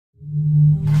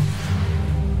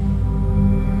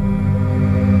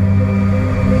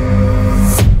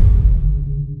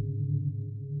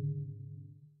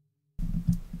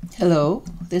Hello,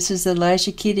 this is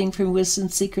Elijah Keating from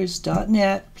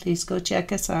WisdomSeekers.net. Please go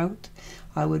check us out.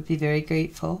 I would be very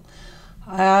grateful.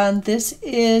 And this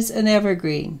is an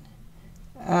evergreen.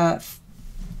 And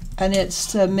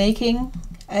it's making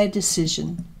a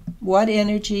decision. What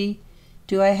energy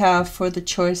do I have for the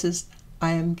choices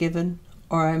I am given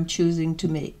or I'm choosing to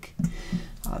make?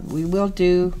 We will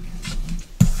do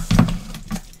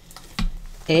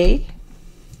A,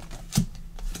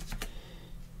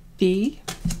 B,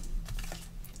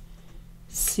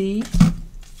 C,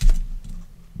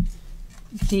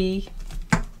 D,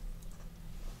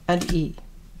 and E.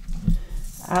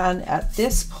 And at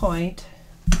this point,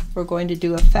 we're going to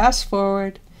do a fast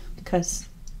forward because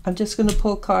I'm just going to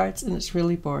pull cards and it's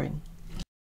really boring.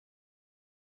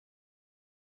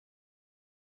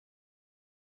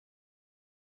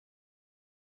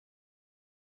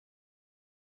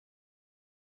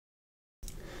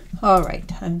 All right,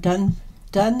 I'm done,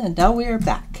 and now we are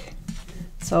back.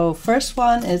 So first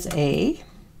one is A,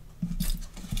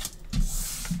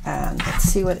 and let's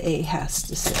see what A has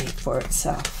to say for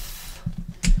itself.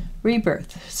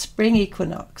 Rebirth, spring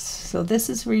equinox. So this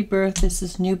is rebirth, this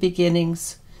is new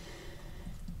beginnings,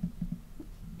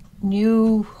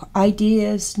 new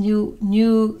ideas,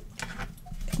 new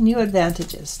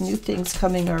advantages, new things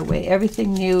coming our way.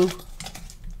 Everything new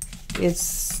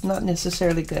is not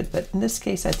necessarily good, but in this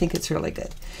case I think it's really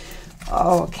good.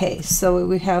 Okay, so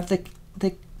we have the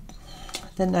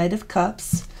Knight of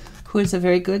Cups, who is a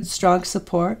very good, strong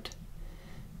support.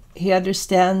 He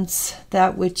understands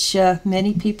that which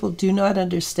many people do not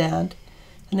understand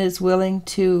and is willing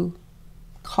to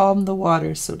calm the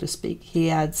waters, so to speak. He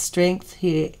adds strength.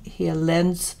 He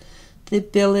lends the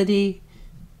ability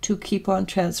to keep on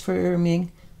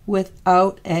transforming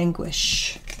without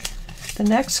anguish. The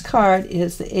next card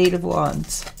is the Eight of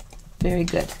Wands. Very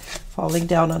good. Falling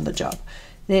down on the job.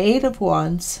 The Eight of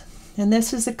Wands, and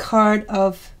this is a card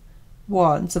of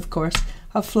wands, of course,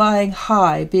 of flying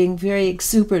high, being very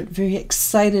exuberant, very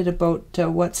excited about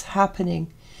what's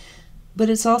happening. But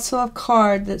it's also a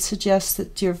card that suggests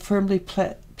that you're firmly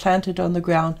planted on the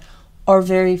ground or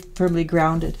very firmly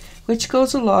grounded, which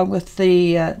goes along with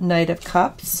the Knight of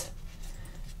Cups.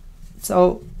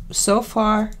 So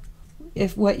far,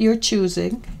 if what you're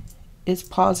choosing is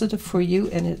positive for you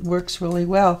and it works really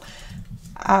well.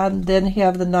 And then you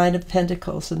have the Nine of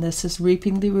Pentacles, and this is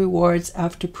reaping the rewards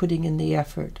after putting in the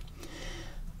effort.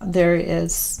 There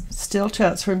is still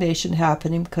transformation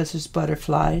happening because there's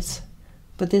butterflies,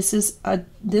 but this is a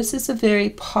very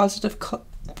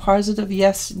positive.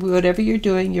 Yes, whatever you're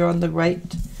doing, you're on the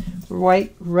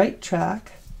right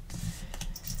track.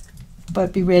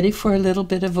 But be ready for a little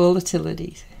bit of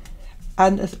volatility,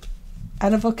 and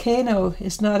a volcano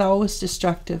is not always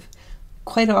destructive.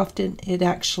 Quite often it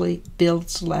actually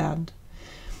builds land.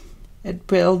 It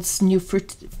builds new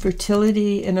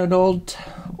fertility in an old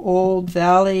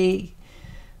valley.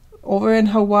 Over in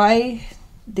Hawaii,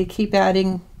 they keep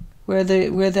adding where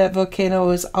that volcano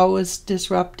is always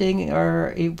disrupting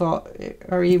or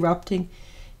erupting.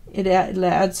 It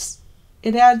adds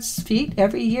feet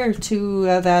every year to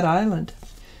that island.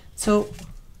 So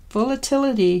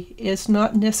volatility is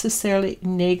not necessarily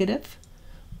negative.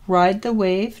 Ride the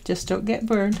wave, just don't get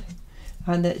burned.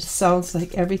 And it sounds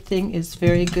like everything is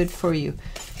very good for you.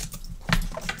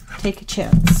 Take a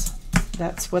chance.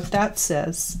 That's what that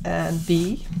says. And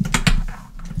B.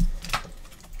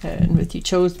 And with you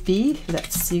chose B,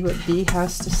 let's see what B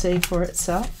has to say for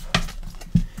itself.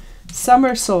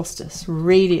 Summer solstice,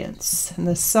 radiance. And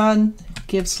the sun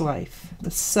gives life.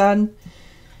 The sun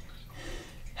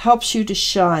helps you to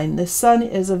shine. The sun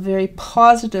is a very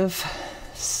positive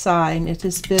sign. It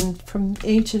has been from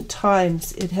ancient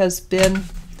times. It has been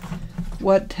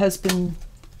what has been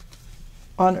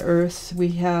on earth. We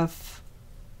have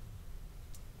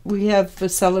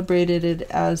celebrated it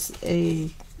as a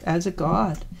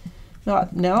god.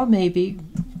 Not now, maybe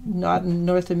not in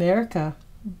North America,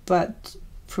 but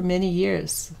for many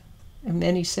years and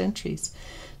many centuries.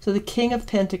 So the King of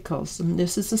Pentacles, and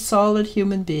this is a solid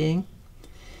human being,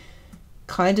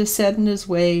 kind of set in his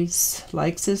ways,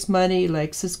 likes his money,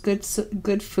 likes his good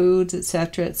foods,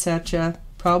 etc., etc.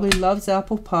 Probably loves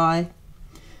apple pie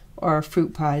or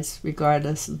fruit pies,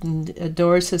 regardless, and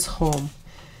adores his home.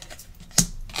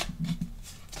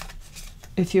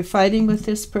 If you're fighting with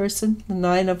this person, the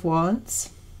Nine of Wands,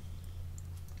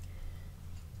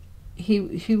 he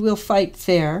will fight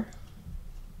fair,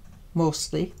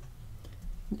 mostly.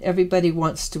 Everybody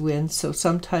wants to win, so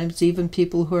sometimes even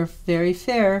people who are very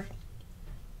fair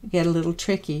get a little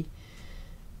tricky.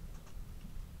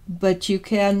 But you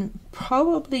can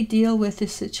probably deal with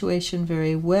this situation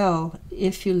very well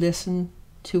if you listen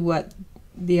to what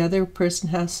the other person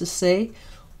has to say,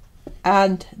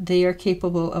 and they are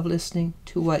capable of listening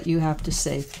to what you have to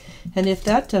say. And if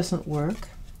that doesn't work,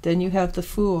 then you have the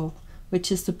Fool,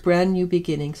 which is the brand new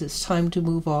beginnings. It's time to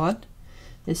move on.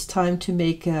 It's time to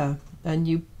make a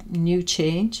new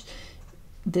change.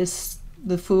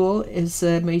 The Fool is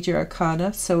a major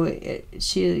arcana, so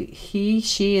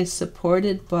she is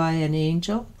supported by an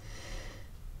angel,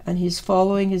 and he's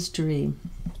following his dream.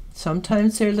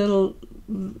 Sometimes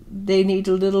they need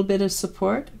a little bit of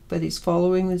support, but he's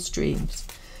following his dreams.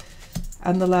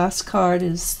 And the last card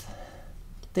is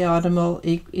the autumnal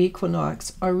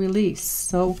equinox, or release.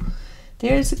 So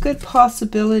there's a good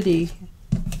possibility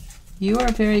you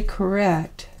are very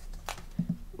correct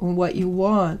in what you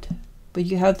want, but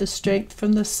you have the strength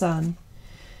from the sun.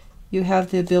 You have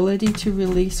the ability to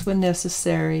release when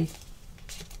necessary.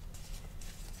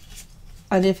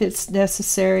 And if it's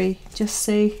necessary, just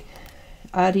say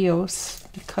adios,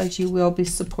 because you will be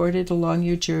supported along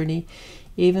your journey,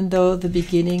 even though the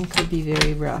beginning could be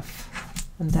very rough.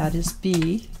 And that is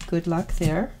B. Good luck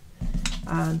there.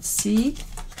 And C.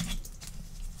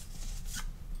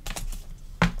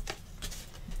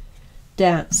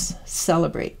 Dance,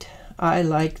 celebrate. I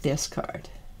like this card.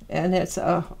 And it's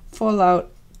a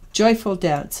full-out joyful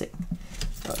dancing.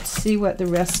 Let's see what the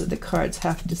rest of the cards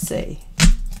have to say.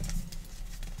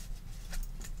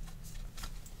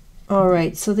 All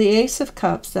right, so the Ace of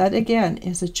Cups, that again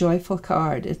is a joyful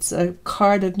card. It's a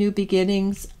card of new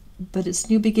beginnings, but it's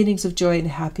new beginnings of joy and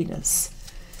happiness.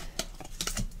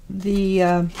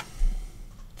 The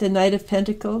Knight of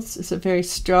Pentacles is a very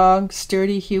strong,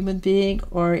 sturdy human being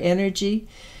or energy,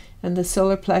 and the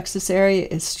solar plexus area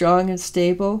is strong and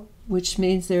stable, which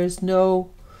means there's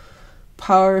no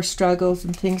power struggles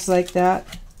and things like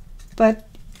that. But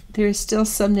there's still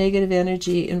some negative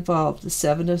energy involved. The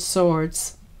Seven of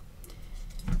Swords.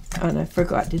 And I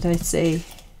forgot, did I say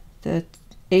the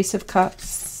Ace of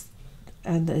Cups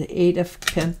and the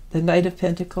Knight of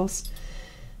Pentacles?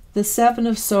 The Seven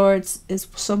of Swords is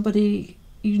somebody,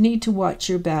 you need to watch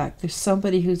your back. There's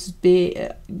somebody who's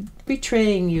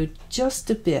betraying you just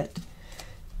a bit.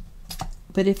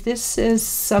 But if this is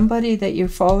somebody that you're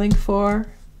falling for,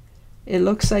 it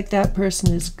looks like that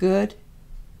person is good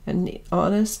and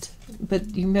honest,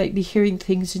 but you might be hearing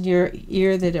things in your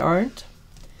ear that aren't.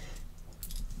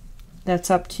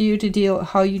 That's up to you to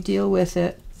how you deal with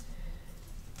it.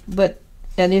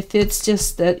 And if it's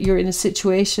just that you're in a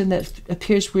situation that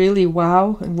appears really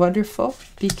wow and wonderful,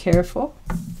 be careful.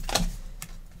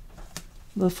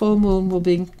 The full moon will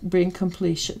bring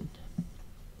completion.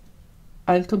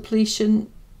 And completion,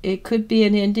 it could be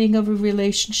an ending of a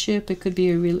relationship, it could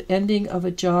be a ending of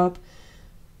a job,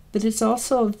 but it's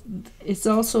also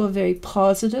a very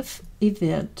positive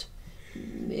event.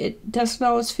 It doesn't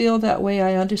always feel that way,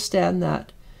 I understand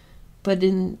that. But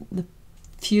in the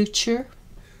future,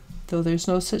 though there's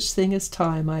no such thing as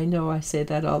time, I know I say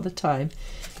that all the time,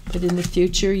 but in the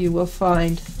future you will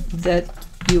find that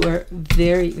you are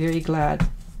very, very glad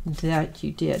that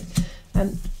you did.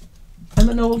 And I'm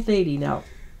an old lady now,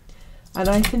 and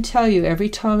I can tell you every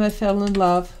time I fell in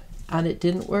love and it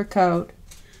didn't work out,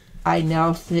 I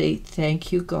now say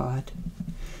thank you God.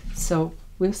 So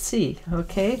we'll see.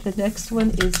 Okay, the next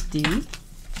one is D.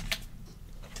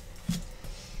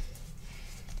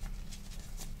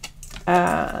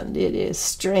 And it is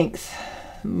strength.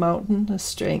 Mountain of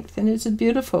strength. And it's a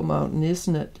beautiful mountain,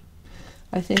 isn't it?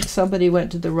 I think somebody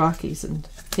went to the Rockies and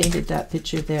painted that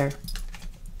picture there.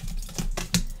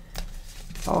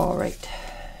 All right.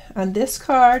 And this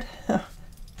card,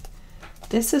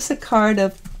 this is a card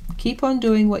of keep on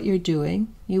doing what you're doing.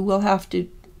 You will have to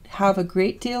have a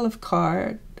great deal of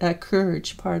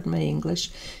courage, pardon my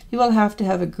English. You will have to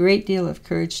have a great deal of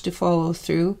courage to follow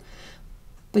through,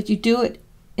 but you do it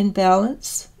in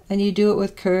balance and you do it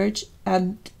with courage,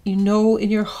 and you know in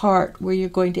your heart where you're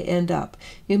going to end up.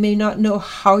 You may not know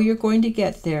how you're going to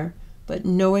get there, but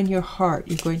know in your heart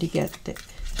you're going to get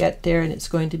there, and it's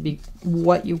going to be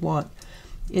what you want.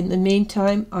 In the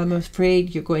meantime, I'm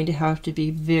afraid you're going to have to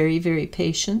be very, very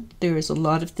patient. There is a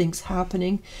lot of things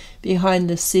happening behind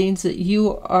the scenes that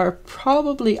you are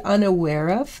probably unaware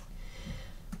of.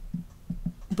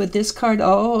 But this card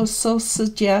also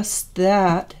suggests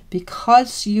that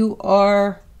because you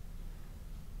are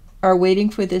waiting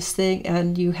for this thing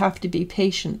and you have to be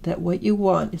patient, that what you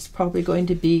want is probably going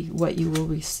to be what you will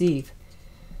receive.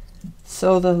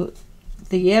 So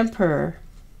the Emperor.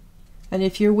 And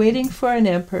if you're waiting for an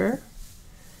emperor,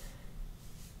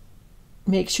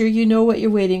 make sure you know what you're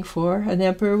waiting for. An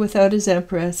emperor without his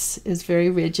empress is very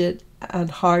rigid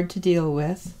and hard to deal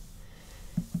with.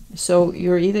 So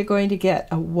you're either going to get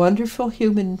a wonderful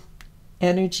human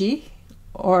energy,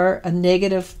 or a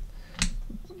negative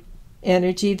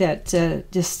energy that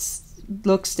just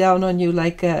looks down on you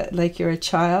like you're a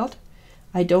child.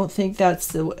 I don't think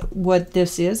that's what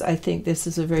this is. I think this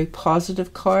is a very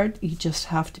positive card. You just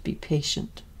have to be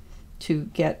patient to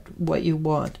get what you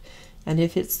want. And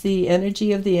if it's the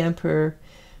energy of the Emperor,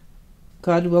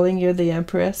 God willing, you're the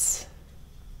Empress,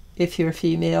 if you're a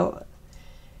female,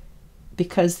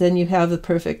 because then you have the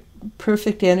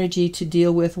perfect energy to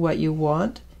deal with what you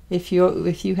want. If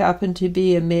you happen to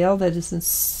be a male that is in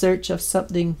search of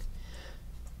something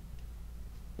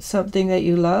that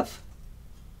you love,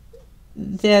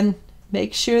 then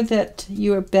make sure that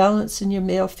you are balanced in your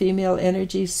male-female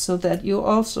energies so that you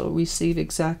also receive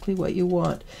exactly what you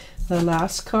want. The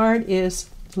last card is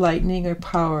lightning or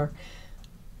power.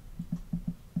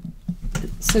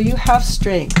 So you have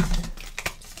strength,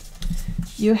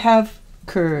 you have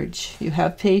courage, you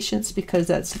have patience, because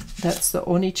that's the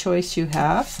only choice you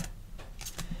have.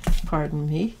 Pardon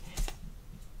me.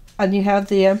 And you have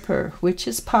the Emperor, which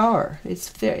is power. It's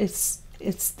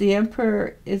the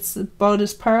Emperor. It's about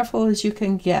as powerful as you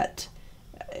can get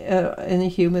in the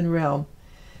human realm,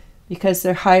 because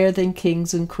they're higher than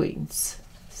kings and queens.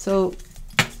 So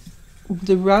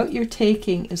the route you're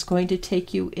taking is going to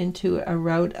take you into a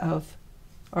route of,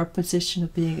 or position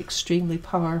of, being extremely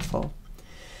powerful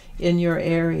in your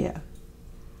area.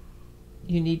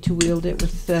 You need to wield it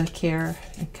with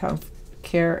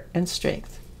care and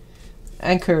strength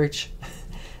and courage.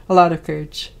 A lot of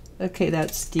courage. Okay,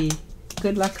 that's D.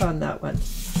 Good luck on that one.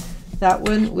 That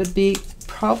one would be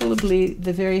probably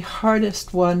the very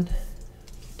hardest one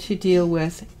to deal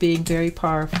with, being very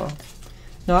powerful.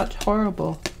 Not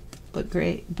horrible, but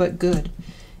great, but good.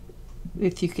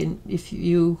 If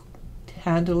you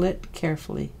handle it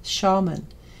carefully. Shaman.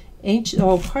 Ancient,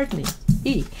 oh, pardon me.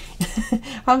 E.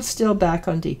 I'm still back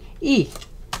on D. E.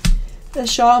 The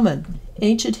shaman.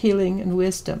 Ancient healing and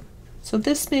wisdom. So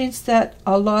this means that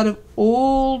a lot of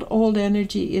old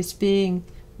energy is being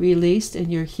released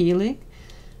and you're healing.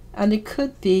 And it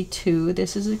could be too,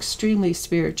 this is an extremely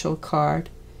spiritual card,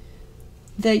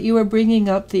 that you are bringing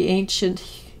up the ancient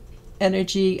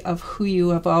energy of who you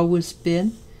have always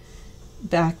been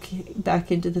back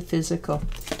into the physical.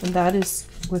 And that is,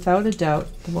 without a doubt,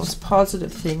 the most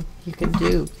positive thing you can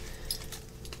do.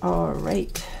 All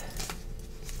right.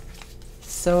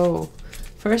 So,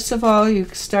 first of all, you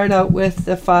start out with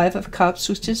the Five of Cups,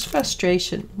 which is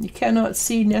frustration. You cannot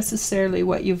see necessarily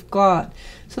what you've got.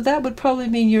 So that would probably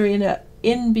mean you're in a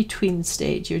in-between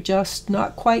stage. You're just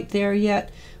not quite there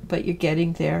yet, but you're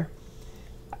getting there.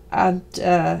 And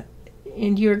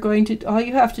you're going to, all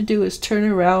you have to do is turn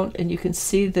around and you can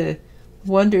see the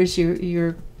wonders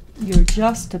you're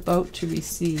just about to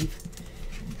receive.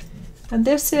 And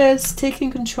this is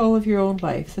taking control of your own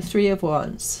life, the Three of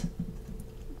Wands.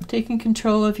 Taking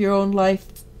control of your own life,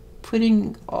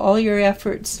 putting all your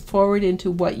efforts forward into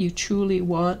what you truly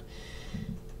want,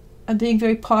 and being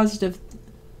very positive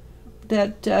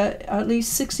that at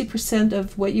least 60%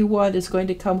 of what you want is going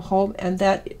to come home, and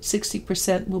that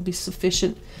 60% will be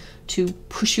sufficient to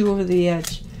push you over the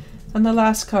edge. And the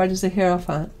last card is the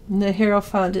Hierophant. And the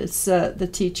Hierophant is the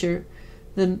teacher,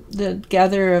 the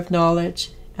gatherer of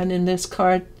knowledge, and in this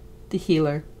card, the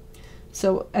healer.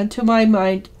 So, and to my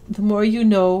mind, the more you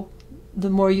know, the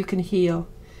more you can heal.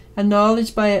 And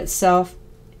knowledge by itself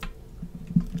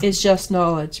is just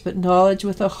knowledge, but knowledge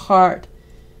with a heart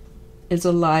is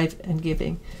alive and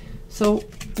giving. So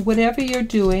whatever you're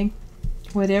doing,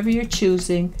 whatever you're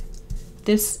choosing,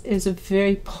 this is a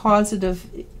very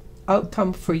positive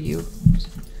outcome for you.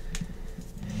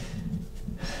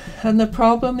 And the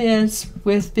problem is,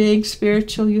 with being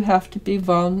spiritual, you have to be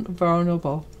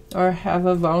vulnerable, or have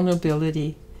a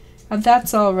vulnerability. And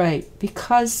that's all right,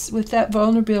 because with that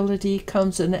vulnerability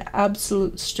comes an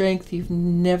absolute strength you've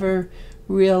never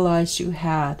realized you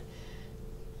had.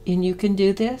 And you can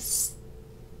do this.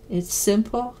 It's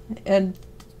simple, and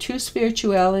true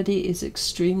spirituality is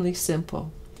extremely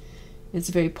simple. It's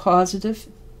very positive,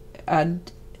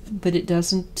 but it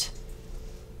doesn't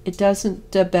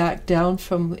back down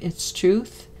from its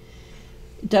truth.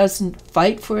 It doesn't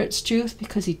fight for its truth,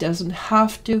 because he doesn't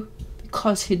have to,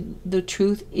 because the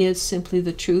truth is simply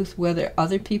the truth. Whether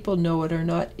other people know it or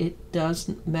not, it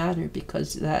doesn't matter,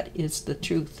 because that is the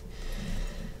truth.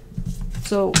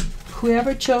 So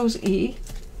whoever chose E,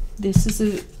 this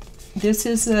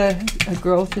is a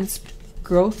growth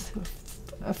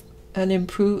and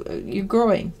improve. You're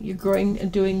growing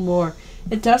and doing more.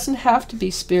 It doesn't have to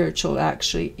be spiritual,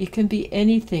 actually. It can be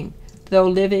anything, though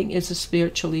living is a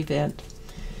spiritual event.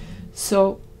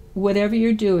 So whatever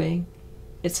you're doing,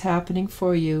 it's happening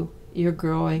for you. You're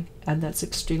growing, and that's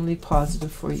extremely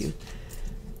positive for you.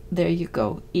 there you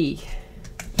go, E.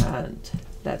 And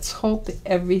let's hope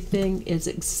everything is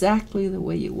exactly the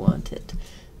way you want it.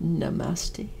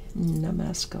 Namaste.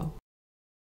 Namasko.